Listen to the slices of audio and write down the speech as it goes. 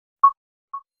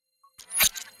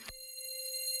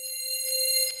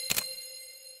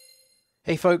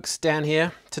Hey folks, Dan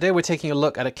here. Today we're taking a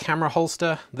look at a camera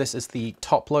holster. This is the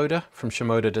top loader from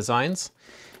Shimoda Designs.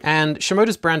 And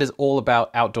Shimoda's brand is all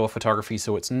about outdoor photography,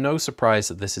 so it's no surprise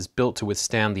that this is built to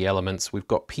withstand the elements. We've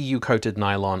got PU coated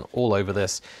nylon all over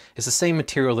this. It's the same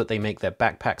material that they make their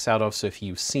backpacks out of, so if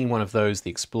you've seen one of those,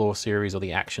 the Explore series or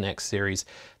the Action X series,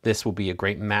 this will be a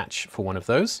great match for one of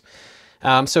those.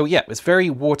 So yeah, it's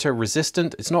very water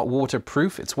resistant. It's not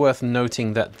waterproof. It's worth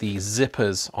noting that the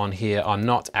zippers on here are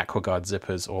not AquaGuard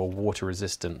zippers or water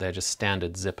resistant. They're just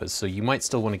standard zippers. So you might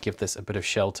still want to give this a bit of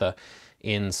shelter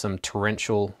in some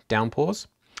torrential downpours.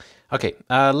 Okay,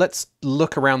 let's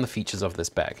look around the features of this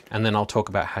bag and then I'll talk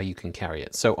about how you can carry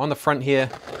it. So on the front here,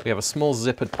 we have a small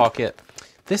zippered pocket.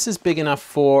 This is big enough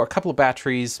for a couple of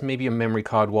batteries, maybe a memory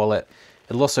card wallet.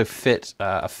 It'll also fit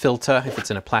a filter. If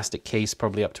it's in a plastic case,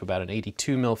 probably up to about an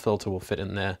 82mm filter will fit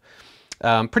in there.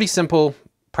 Pretty simple,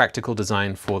 practical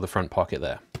design for the front pocket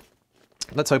there.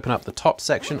 Let's open up the top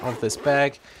section of this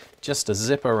bag. Just a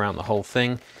zipper around the whole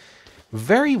thing.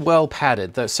 Very well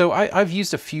padded though. So I've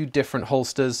used a few different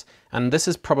holsters and this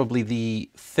is probably the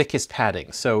thickest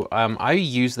padding. So I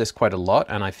use this quite a lot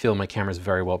and I feel my camera is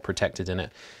very well protected in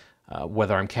it.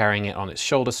 Whether I'm carrying it on its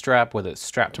shoulder strap, whether it's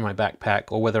strapped to my backpack,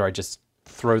 or whether I just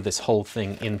throw this whole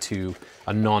thing into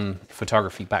a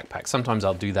non-photography backpack. Sometimes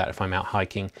I'll do that if I'm out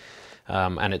hiking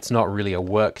and it's not really a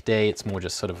work day, it's more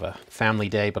just sort of a family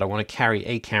day, but I want to carry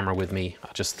a camera with me.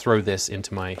 I'll just throw this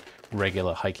into my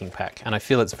regular hiking pack and I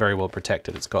feel it's very well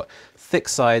protected. It's got thick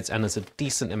sides and there's a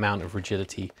decent amount of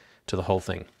rigidity to the whole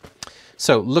thing.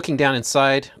 So looking down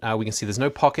inside, we can see there's no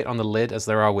pocket on the lid as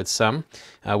there are with some.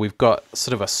 We've got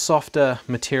sort of a softer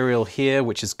material here,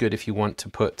 which is good if you want to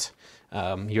put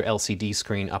your LCD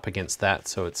screen up against that,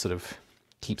 so it sort of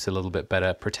keeps it a little bit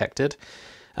better protected.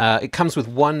 It comes with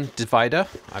one divider.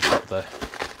 I've got the,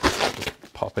 just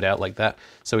pop it out like that.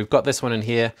 So we've got this one in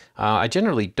here. I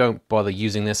generally don't bother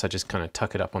using this. I just kind of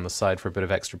tuck it up on the side for a bit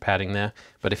of extra padding there.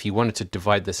 But if you wanted to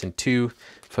divide this in two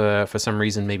for some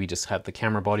reason, maybe just have the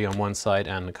camera body on one side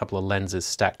and a couple of lenses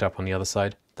stacked up on the other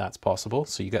side, that's possible.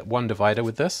 So you get one divider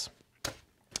with this.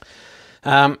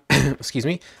 Excuse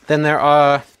me. Then there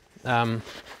are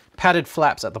padded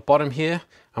flaps at the bottom here,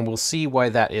 and we'll see why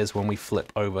that is when we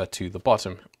flip over to the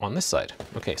bottom on this side.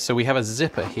 Okay, so we have a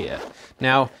zipper here.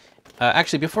 Now,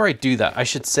 actually, before I do that, I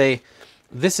should say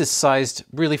this is sized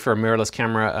really for a mirrorless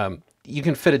camera. You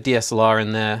can fit a DSLR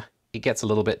in there. It gets a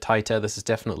little bit tighter. This is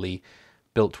definitely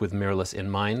built with mirrorless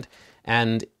in mind.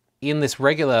 And in this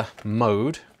regular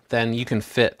mode, then you can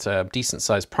fit a decent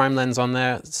sized prime lens on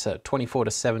there. It's a 24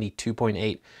 to 70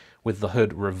 2.8 with the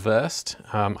hood reversed.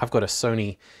 I've got a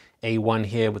Sony A1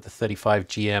 here with the 35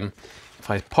 GM. If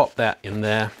I pop that in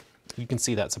there, you can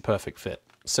see that's a perfect fit.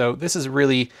 So this is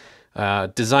really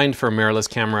designed for a mirrorless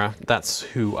camera. That's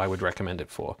who I would recommend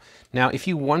it for. Now, if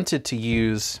you wanted to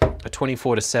use a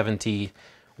 24 to 70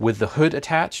 with the hood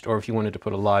attached, or if you wanted to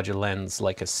put a larger lens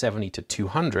like a 70 to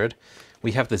 200,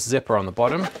 we have this zipper on the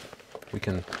bottom. We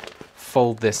can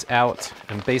fold this out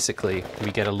and basically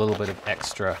we get a little bit of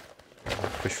extra,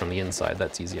 push from the inside,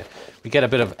 that's easier. We get a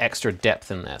bit of extra depth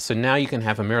in there. So now you can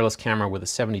have a mirrorless camera with a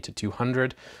 70 to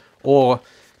 200, or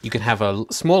you can have a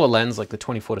smaller lens like the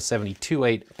 24 to 70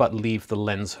 2.8, but leave the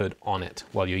lens hood on it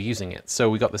while you're using it. So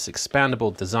we got this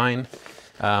expandable design.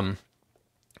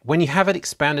 When you have it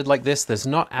expanded like this, there's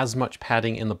not as much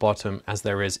padding in the bottom as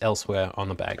there is elsewhere on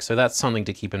the bag. So that's something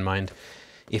to keep in mind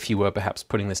if you were perhaps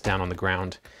putting this down on the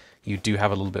ground. You do have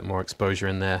a little bit more exposure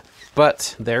in there,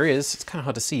 but there is, it's kind of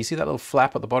hard to see. You see that little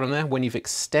flap at the bottom there? When you've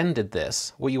extended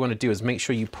this, what you want to do is make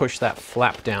sure you push that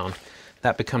flap down.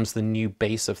 That becomes the new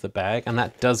base of the bag, and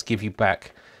that does give you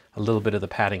back a little bit of the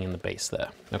padding in the base there.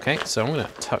 Okay, so I'm going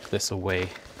to tuck this away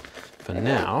for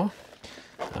now.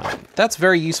 That's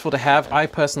very useful to have. I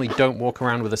personally don't walk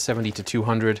around with a 70 to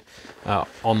 200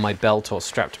 on my belt or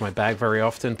strapped to my bag very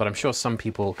often, but I'm sure some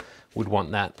people would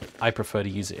want that. I prefer to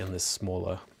use it in this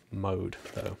smaller mode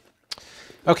though.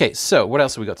 Okay, so what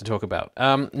else have we got to talk about?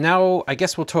 Now I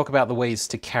guess we'll talk about the ways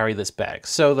to carry this bag.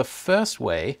 So the first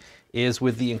way is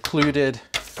with the included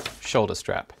shoulder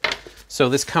strap. So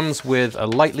this comes with a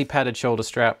lightly padded shoulder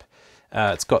strap.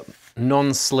 It's got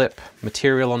non-slip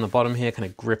material on the bottom here, kind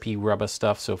of grippy rubber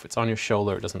stuff, so if it's on your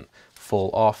shoulder it doesn't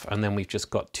fall off. And then we've just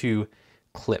got two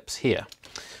clips here.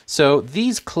 So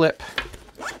these clip,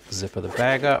 zipper the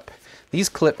bag up, these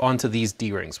clip onto these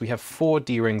D-rings. We have 4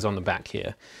 D-rings on the back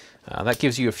here. That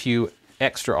gives you a few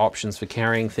extra options for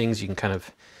carrying things. You can kind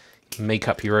of make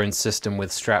up your own system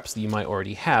with straps that you might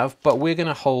already have, but we're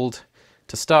going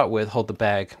to start with, hold the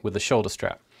bag with the shoulder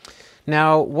strap.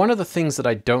 Now, one of the things that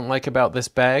I don't like about this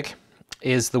bag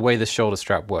is the way the shoulder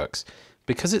strap works.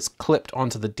 because it's clipped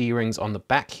onto the D-rings on the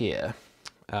back here,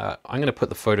 I'm going to put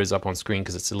the photos up on screen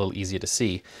because it's a little easier to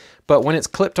see. But when it's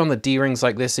clipped on the D-rings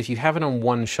like this, if you have it on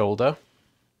one shoulder,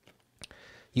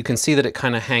 you can see that it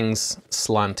kind of hangs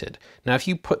slanted. Now, if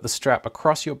you put the strap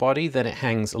across your body, then it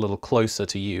hangs a little closer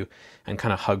to you and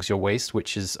kind of hugs your waist,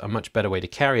 which is a much better way to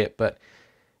carry it. But,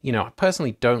 you know, I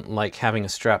personally don't like having a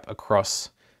strap across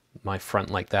my front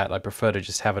like that. I prefer to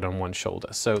just have it on one shoulder.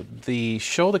 So the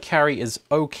shoulder carry is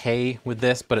okay with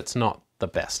this, but it's not the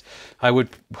best. I would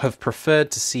have preferred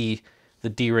to see the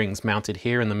D-rings mounted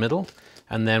here in the middle,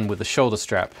 and then with the shoulder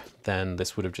strap, then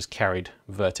this would have just carried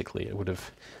vertically. It would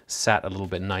have sat a little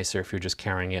bit nicer if you're just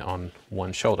carrying it on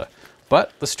one shoulder.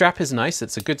 But the strap is nice.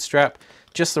 It's a good strap,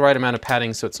 just the right amount of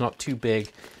padding so it's not too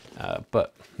big,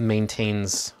 but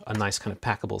maintains a nice kind of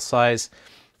packable size.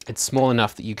 It's small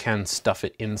enough that you can stuff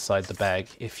it inside the bag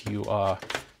if you are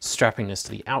strapping this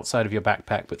to the outside of your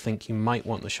backpack but think you might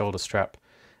want the shoulder strap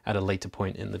at a later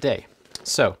point in the day.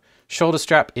 So shoulder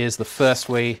strap is the first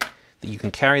way that you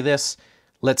can carry this.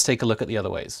 Let's take a look at the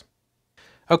other ways.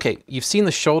 Okay, you've seen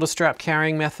the shoulder strap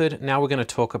carrying method. Now we're going to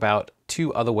talk about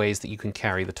two other ways that you can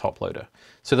carry the top loader.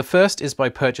 So the first is by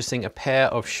purchasing a pair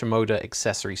of Shimoda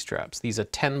accessory straps. These are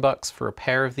 $10 for a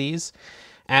pair of these.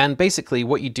 And basically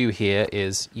what you do here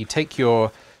is you take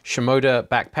your Shimoda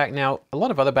backpack. Now, a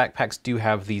lot of other backpacks do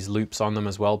have these loops on them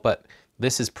as well, but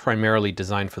this is primarily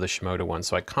designed for the Shimoda one,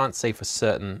 so I can't say for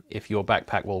certain if your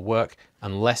backpack will work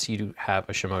unless you do have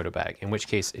a Shimoda bag, in which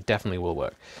case it definitely will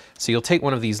work. So you'll take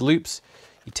one of these loops,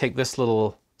 you take this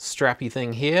little strappy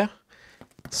thing here,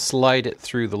 slide it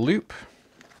through the loop,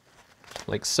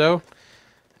 like so,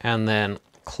 and then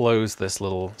close this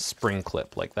little spring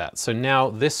clip like that. So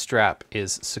now this strap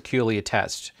is securely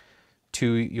attached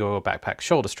to your backpack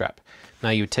shoulder strap. Now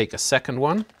you take a second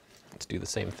one, let's do the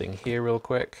same thing here real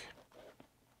quick.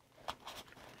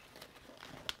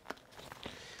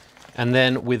 And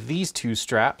then with these two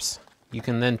straps, you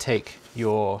can then take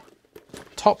your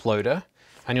top loader,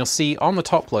 and you'll see on the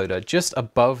top loader, just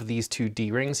above these two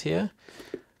D-rings here,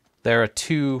 there are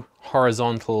two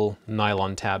horizontal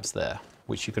nylon tabs there,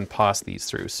 which you can pass these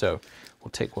through. So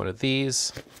we'll take one of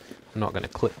these. I'm not going to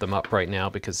clip them up right now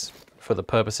because for the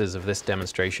purposes of this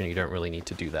demonstration, you don't really need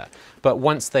to do that. But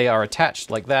once they are attached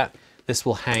like that, this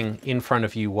will hang in front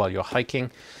of you while you're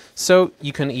hiking. So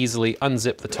you can easily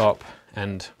unzip the top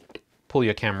and pull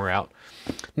your camera out.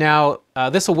 Now,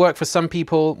 this will work for some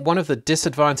people. One of the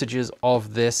disadvantages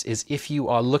of this is if you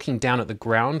are looking down at the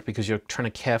ground because you're trying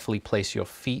to carefully place your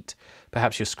feet,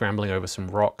 perhaps you're scrambling over some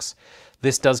rocks,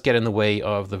 this does get in the way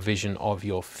of the vision of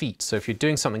your feet. So if you're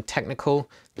doing something technical,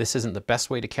 this isn't the best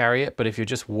way to carry it, but if you're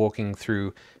just walking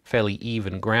through fairly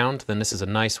even ground, then this is a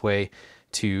nice way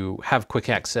to have quick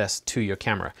access to your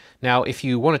camera. Now, if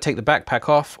you want to take the backpack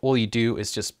off, all you do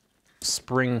is just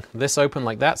spring this open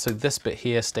like that, so this bit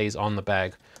here stays on the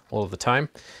bag all of the time.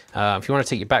 If you want to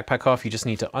take your backpack off, you just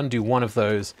need to undo one of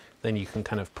those, then you can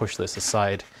kind of push this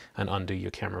aside and undo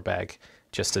your camera bag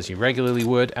just as you regularly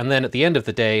would. And then at the end of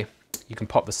the day, you can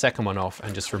pop the second one off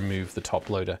and just remove the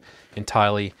top loader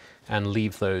entirely and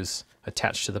leave those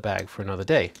attached to the bag for another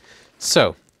day.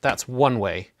 So that's one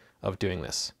way of doing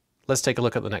this. Let's take a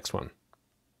look at the next one.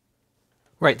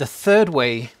 Right, the third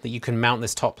way that you can mount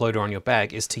this top loader on your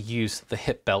bag is to use the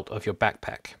hip belt of your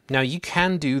backpack. Now you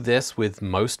can do this with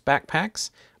most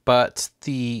backpacks, but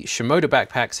the Shimoda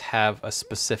backpacks have a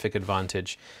specific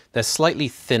advantage. They're slightly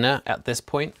thinner at this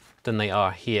point than they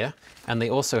are here, and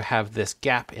they also have this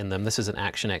gap in them. This is an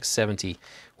Action X70,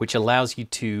 which allows you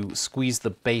to squeeze the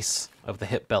base of the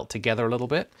hip belt together a little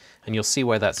bit, and you'll see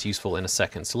why that's useful in a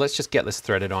second. So let's just get this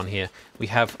threaded on here. We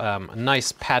have a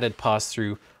nice padded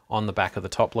pass-through on the back of the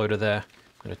top loader there.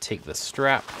 I'm going to take the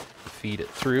strap, feed it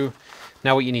through.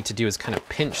 Now what you need to do is kind of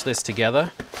pinch this together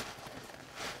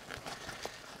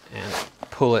and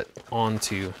pull it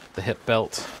onto the hip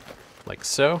belt like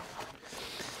so.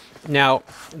 Now,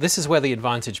 this is where the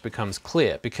advantage becomes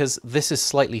clear because this is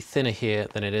slightly thinner here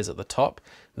than it is at the top.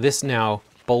 This now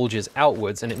bulges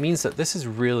outwards, and it means that this is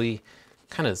really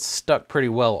kind of stuck pretty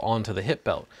well onto the hip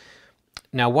belt.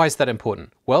 Now, why is that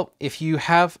important? Well, if you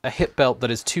have a hip belt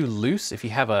that is too loose, if you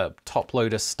have a top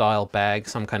loader style bag,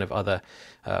 some kind of other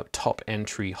top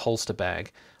entry holster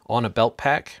bag on a belt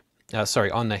pack,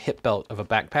 on the hip belt of a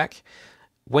backpack,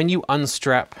 when you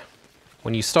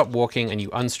stop walking and you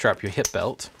unstrap your hip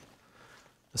belt,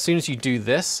 as soon as you do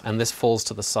this and this falls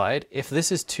to the side, if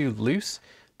this is too loose,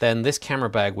 then this camera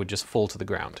bag would just fall to the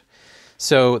ground.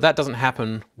 So that doesn't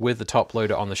happen with the top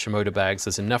loader on the Shimoda bags.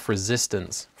 There's enough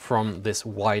resistance from this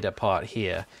wider part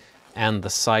here and the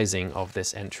sizing of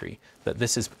this entry, that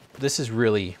this is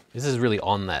really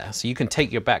on there. So you can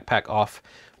take your backpack off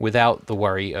without the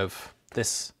worry of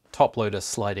this top loader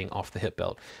sliding off the hip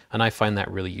belt, and I find that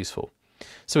really useful.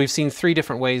 So we've seen 3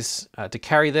 different ways to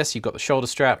carry this. You've got the shoulder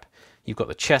strap, you've got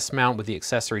the chest mount with the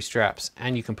accessory straps,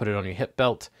 and you can put it on your hip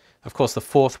belt. Of course, the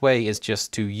 4th way is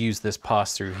just to use this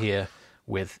pass-through here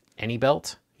with any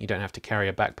belt. You don't have to carry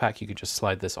a backpack, you could just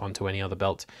slide this onto any other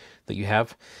belt that you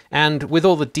have. And with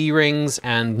all the D-rings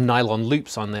and nylon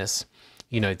loops on this,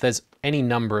 you know, there's any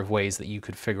number of ways that you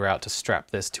could figure out to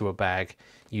strap this to a bag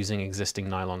using existing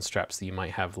nylon straps that you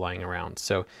might have lying around.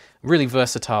 So really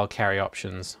versatile carry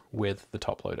options with the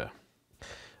top loader.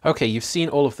 Okay, you've seen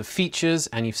all of the features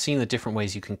and you've seen the different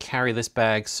ways you can carry this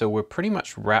bag, so we're pretty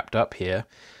much wrapped up here.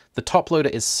 The top loader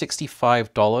is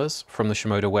 $65 from the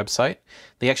Shimoda website.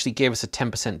 They actually gave us a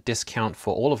 10% discount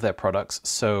for all of their products,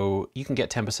 so you can get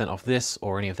 10% off this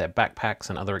or any of their backpacks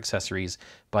and other accessories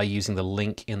by using the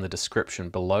link in the description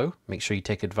below. Make sure you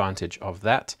take advantage of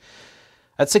that.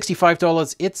 At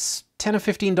 $65, it's $10 or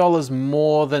 $15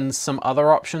 more than some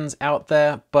other options out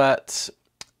there, but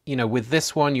you know, with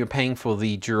this one, you're paying for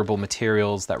the durable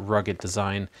materials, that rugged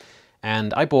design,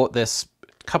 and I bought this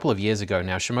a couple of years ago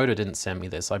now. Shimoda didn't send me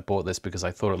this. I bought this because I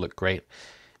thought it looked great.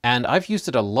 And I've used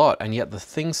it a lot, and yet the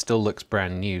thing still looks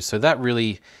brand new. So that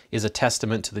really is a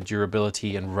testament to the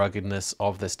durability and ruggedness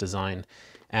of this design.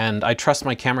 And I trust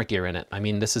my camera gear in it. I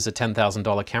mean, this is a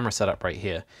 $10,000 camera setup right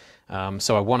here.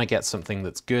 So I want to get something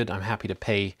that's good. I'm happy to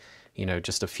pay, you know,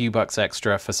 just a few bucks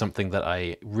extra for something that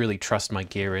I really trust my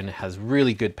gear in. It has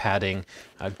really good padding,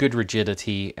 good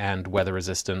rigidity, and weather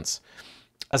resistance.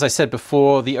 As I said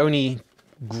before, the only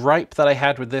gripe that I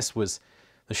had with this was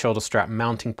the shoulder strap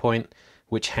mounting point,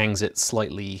 which hangs it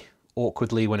slightly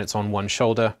awkwardly when it's on one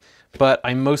shoulder. But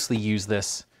I mostly use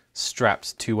this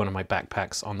strapped to one of my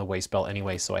backpacks on the waist belt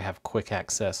anyway, so I have quick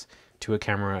access to a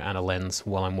camera and a lens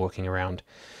while I'm walking around.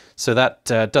 So that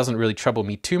doesn't really trouble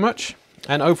me too much.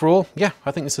 And overall, yeah,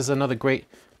 I think this is another great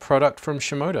product from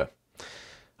Shimoda.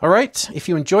 All right, if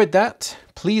you enjoyed that,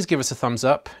 please give us a thumbs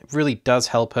up. It really does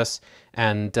help us.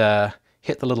 And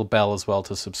hit the little bell as well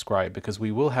to subscribe, because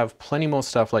we will have plenty more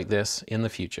stuff like this in the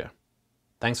future.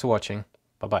 Thanks for watching.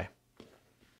 Bye-bye.